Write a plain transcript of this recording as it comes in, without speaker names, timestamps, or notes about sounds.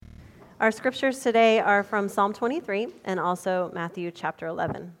Our scriptures today are from Psalm 23 and also Matthew chapter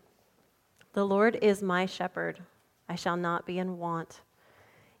 11. The Lord is my shepherd, I shall not be in want.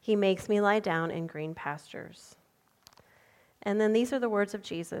 He makes me lie down in green pastures. And then these are the words of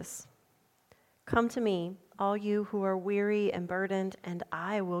Jesus. Come to me, all you who are weary and burdened, and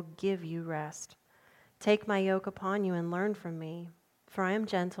I will give you rest. Take my yoke upon you and learn from me, for I am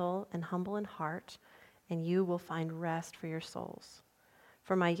gentle and humble in heart, and you will find rest for your souls.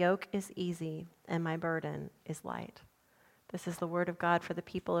 For my yoke is easy and my burden is light. This is the word of God for the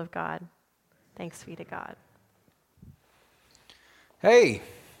people of God. Thanks be to God. Hey,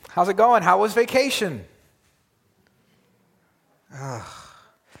 how's it going? How was vacation? I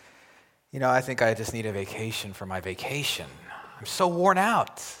think I just need a vacation for my vacation. I'm so worn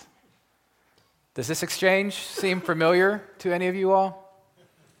out. Does this exchange seem familiar to any of you all?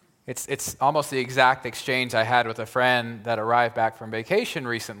 It's almost the exact exchange I had with a friend that arrived back from vacation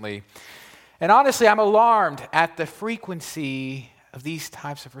recently. And honestly, I'm alarmed at the frequency of these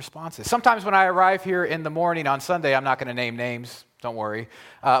types of responses. Sometimes when I arrive here in the morning on Sunday, I'm not going to name names, don't worry,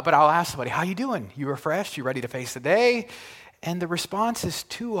 but I'll ask somebody, how you doing? You refreshed? You ready to face the day? And the response is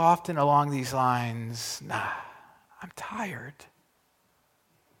too often along these lines, nah, I'm tired.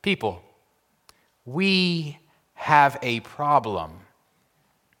 People, we have a problem.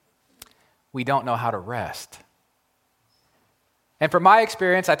 We don't know how to rest. And from my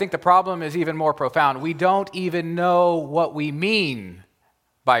experience, I think the problem is even more profound. We don't even know what we mean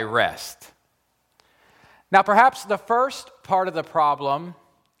by rest. Now, perhaps the first part of the problem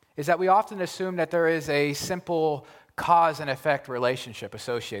is that we often assume that there is a simple cause and effect relationship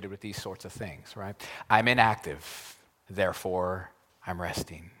associated with these sorts of things, right? I'm inactive, therefore I'm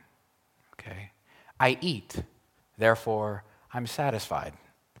resting. Okay? I eat, therefore I'm satisfied.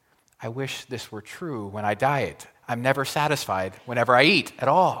 I wish this were true when I diet. I'm never satisfied whenever I eat at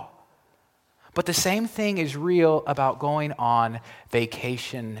all. But the same thing is real about going on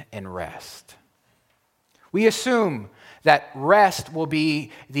vacation and rest. We assume that rest will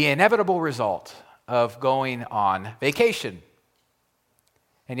be the inevitable result of going on vacation.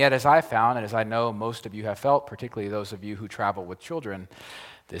 And yet, as I found, and as I know most of you have felt, particularly those of you who travel with children,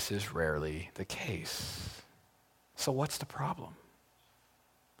 this is rarely the case. So what's the problem?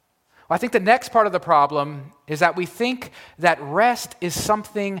 Well, I think the next part of the problem is that we think that rest is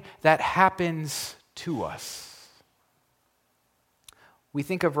something that happens to us. We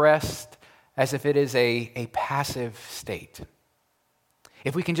think of rest as if it is a passive state.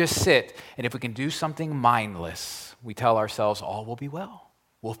 If we can just sit and if we can do something mindless, we tell ourselves all will be well.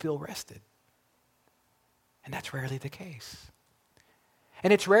 We'll feel rested. And that's rarely the case.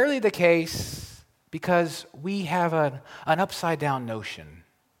 And it's rarely the case because we have an upside down notion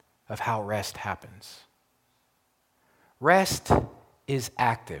of how rest happens. Rest is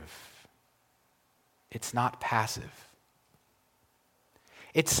active. It's not passive.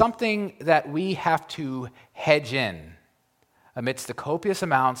 It's something that we have to hedge in amidst the copious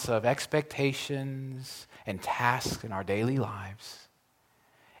amounts of expectations and tasks in our daily lives.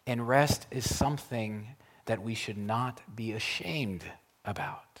 And rest is something that we should not be ashamed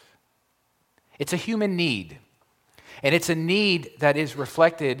about. It's a human need. And it's a need that is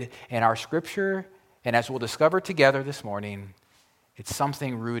reflected in our scripture, and as we'll discover together this morning, it's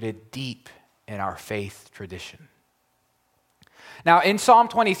something rooted deep in our faith tradition. Now, in Psalm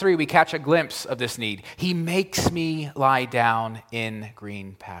 23, we catch a glimpse of this need. He makes me lie down in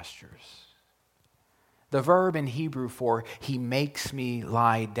green pastures. The verb in Hebrew for he makes me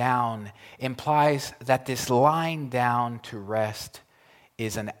lie down implies that this lying down to rest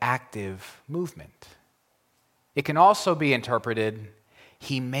is an active movement. It can also be interpreted,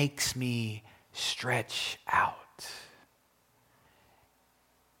 he makes me stretch out.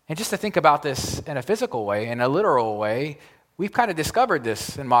 And just to think about this in a physical way, in a literal way, we've kind of discovered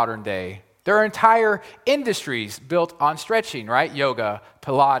this in modern day. There are entire industries built on stretching, right? Yoga,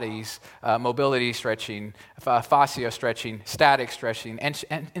 Pilates, mobility stretching, fascia stretching, static stretching, and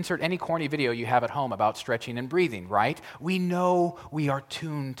insert any corny video you have at home about stretching and breathing, right? We know we are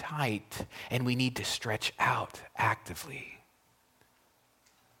tuned tight and we need to stretch out actively.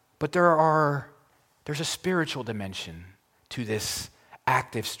 But there's a spiritual dimension to this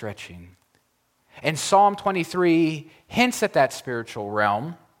active stretching. And Psalm 23 hints at that spiritual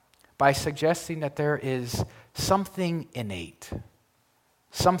realm by suggesting that there is something innate,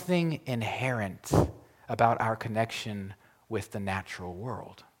 something inherent about our connection with the natural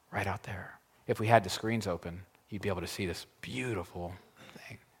world right out there. If we had the screens open, you'd be able to see this beautiful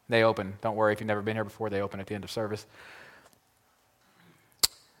thing. They open. Don't worry, if you've never been here before, they open at the end of service.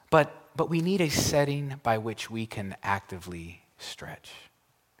 But we need a setting by which we can actively stretch.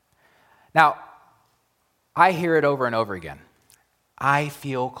 Now, I hear it over and over again. I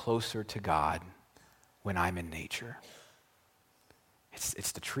feel closer to God when I'm in nature.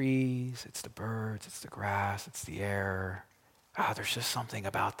 It's the trees, it's the birds, it's the grass, it's the air. There's just something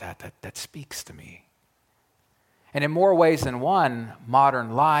about that speaks to me. And in more ways than one,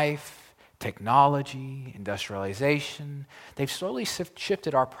 modern life, technology, industrialization, they've slowly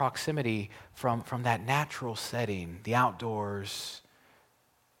shifted our proximity from that natural setting, the outdoors,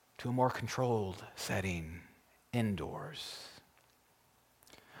 to a more controlled setting, indoors.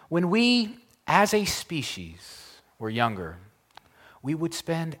 When we, as a species, were younger, we would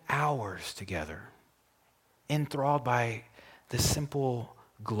spend hours together, enthralled by the simple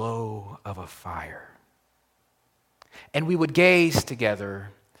glow of a fire. And we would gaze together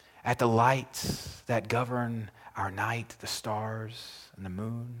at the lights that govern our night, the stars and the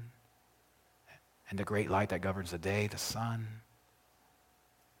moon, and the great light that governs the day, the sun.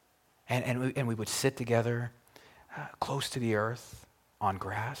 And we would sit together close to the earth on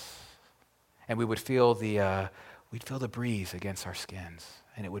grass, and we would feel we'd feel the breeze against our skins,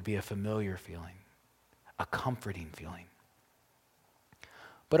 and it would be a familiar feeling, a comforting feeling.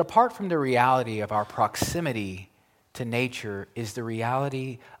 But apart from the reality of our proximity to nature is the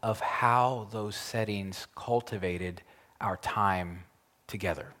reality of how those settings cultivated our time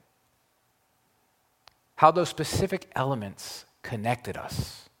together. How those specific elements connected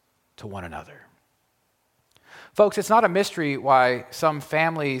us to one another. Folks, it's not a mystery why some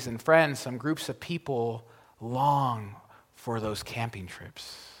families and friends, some groups of people long for those camping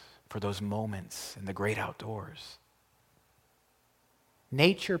trips, for those moments in the great outdoors.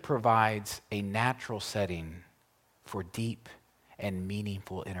 Nature provides a natural setting for deep and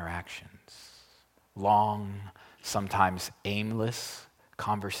meaningful interactions, long, sometimes aimless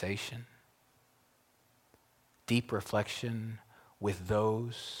conversation, deep reflection with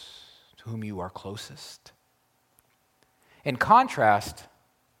those to whom you are closest. In contrast,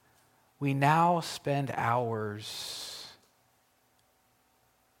 we now spend hours,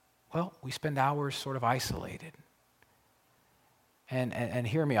 sort of isolated. And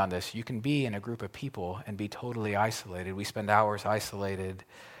hear me on this. You can be in a group of people and be totally isolated. We spend hours isolated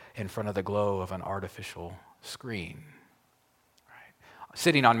in front of the glow of an artificial screen. Right?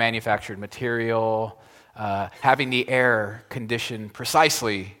 Sitting on manufactured material, having the air conditioned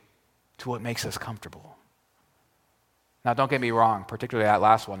precisely to what makes us comfortable. Now, don't get me wrong, particularly that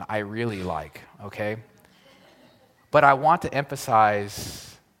last one, I really like, okay? But I want to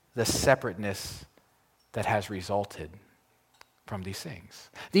emphasize the separateness that has resulted from these things.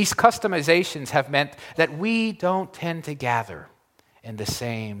 These customizations have meant that we don't tend to gather in the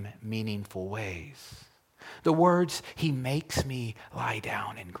same meaningful ways. The words, "He makes me lie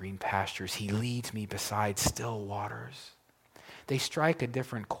down in green pastures. He leads me beside still waters." They strike a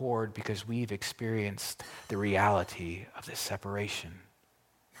different chord because we've experienced the reality of this separation.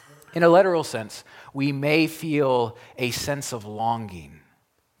 In a literal sense, we may feel a sense of longing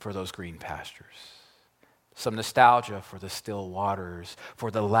for those green pastures, some nostalgia for the still waters,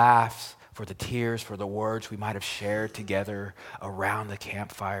 for the laughs, for the tears, for the words we might have shared together around the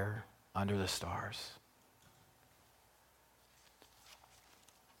campfire under the stars.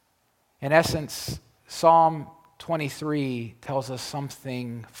 In essence, Psalm 23 tells us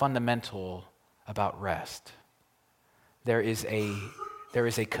something fundamental about rest. There is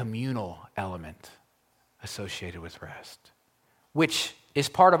a communal element associated with rest, which is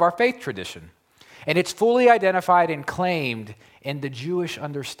part of our faith tradition. And it's fully identified and claimed in the Jewish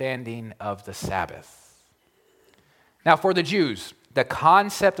understanding of the Sabbath. Now, for the Jews, the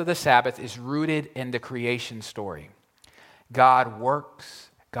concept of the Sabbath is rooted in the creation story. God works,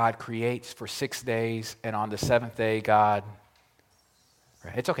 God creates for 6 days, and on the seventh day, God...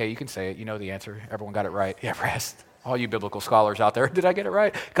 It's okay, you can say it. You know the answer. Everyone got it right. Yeah, rest. All you biblical scholars out there, did I get it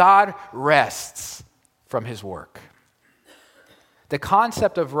right? God rests from his work. The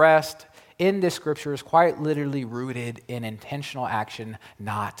concept of rest in this scripture is quite literally rooted in intentional action,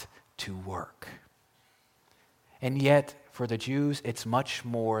 not to work. And yet, for the Jews, it's much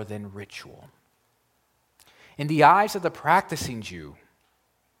more than ritual. In the eyes of the practicing Jew,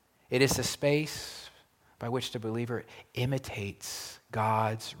 it is the space by which the believer imitates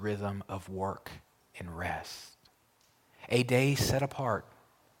God's rhythm of work and rest. A day set apart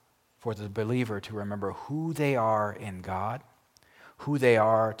for the believer to remember who they are in God, who they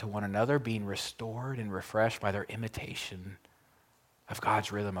are to one another, being restored and refreshed by their imitation of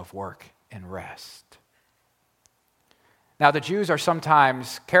God's rhythm of work and rest. Now, the Jews are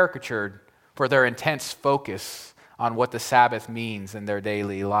sometimes caricatured for their intense focus on what the Sabbath means in their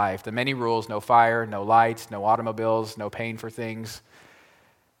daily life. The many rules: no fire, no lights, no automobiles, no paying for things.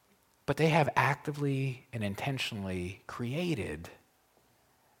 but they have actively and intentionally created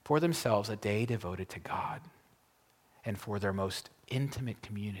for themselves a day devoted to God and for their most intimate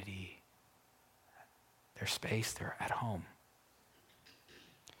community, their space, they're at home.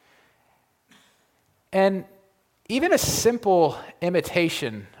 And even a simple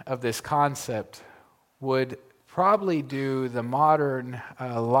imitation of this concept would probably do the modern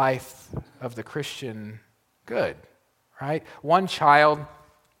life of the Christian good, right? One child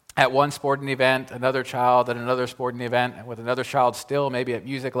at one sporting event, another child at another sporting event, and with another child still maybe at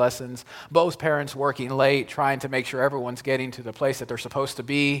music lessons, both parents working late, trying to make sure everyone's getting to the place that they're supposed to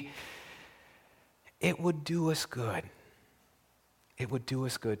be. It would do us good. It would do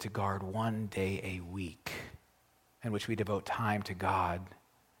us good to guard one day a week in which we devote time to God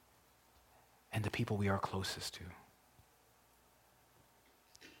and the people we are closest to.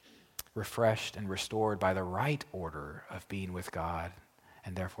 Refreshed and restored by the right order of being with God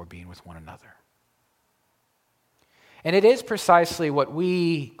and therefore being with one another. And it is precisely what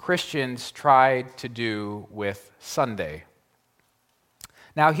we Christians tried to do with Sunday.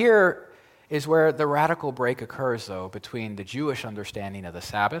 Now here is where the radical break occurs, though, between the Jewish understanding of the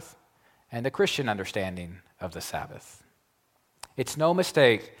Sabbath and the Christian understanding of the Sabbath. It's no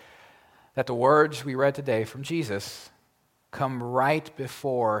mistake that the words we read today from Jesus come right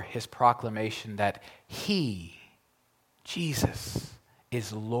before his proclamation that he, Jesus,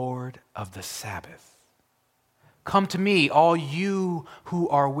 is Lord of the Sabbath. Come to me, all you who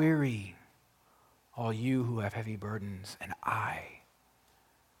are weary, all you who have heavy burdens, and I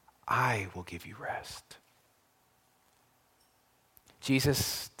will give you rest.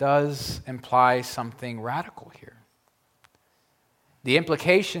 Jesus does imply something radical here. The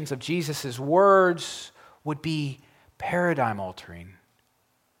implications of Jesus' words would be paradigm altering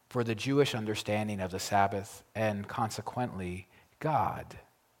for the Jewish understanding of the Sabbath and consequently God.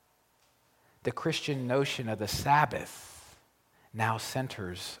 The Christian notion of the Sabbath now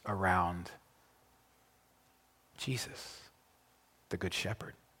centers around Jesus, the Good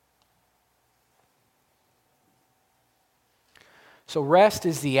Shepherd. So rest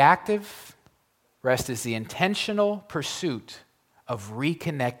is the active, rest is the intentional pursuit of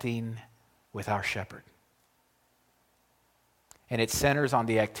reconnecting with our shepherd. And it centers on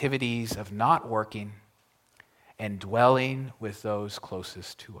the activities of not working and dwelling with those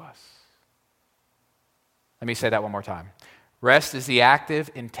closest to us. Let me say that one more time. Rest is the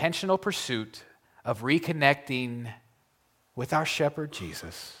active, intentional pursuit of reconnecting with our shepherd,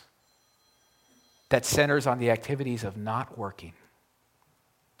 Jesus, that centers on the activities of not working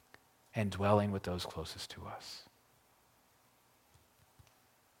and dwelling with those closest to us.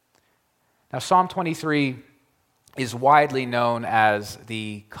 Now, Psalm 23 is widely known as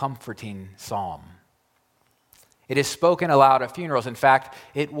the comforting psalm. It is spoken aloud at funerals. In fact,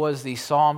 it was the psalm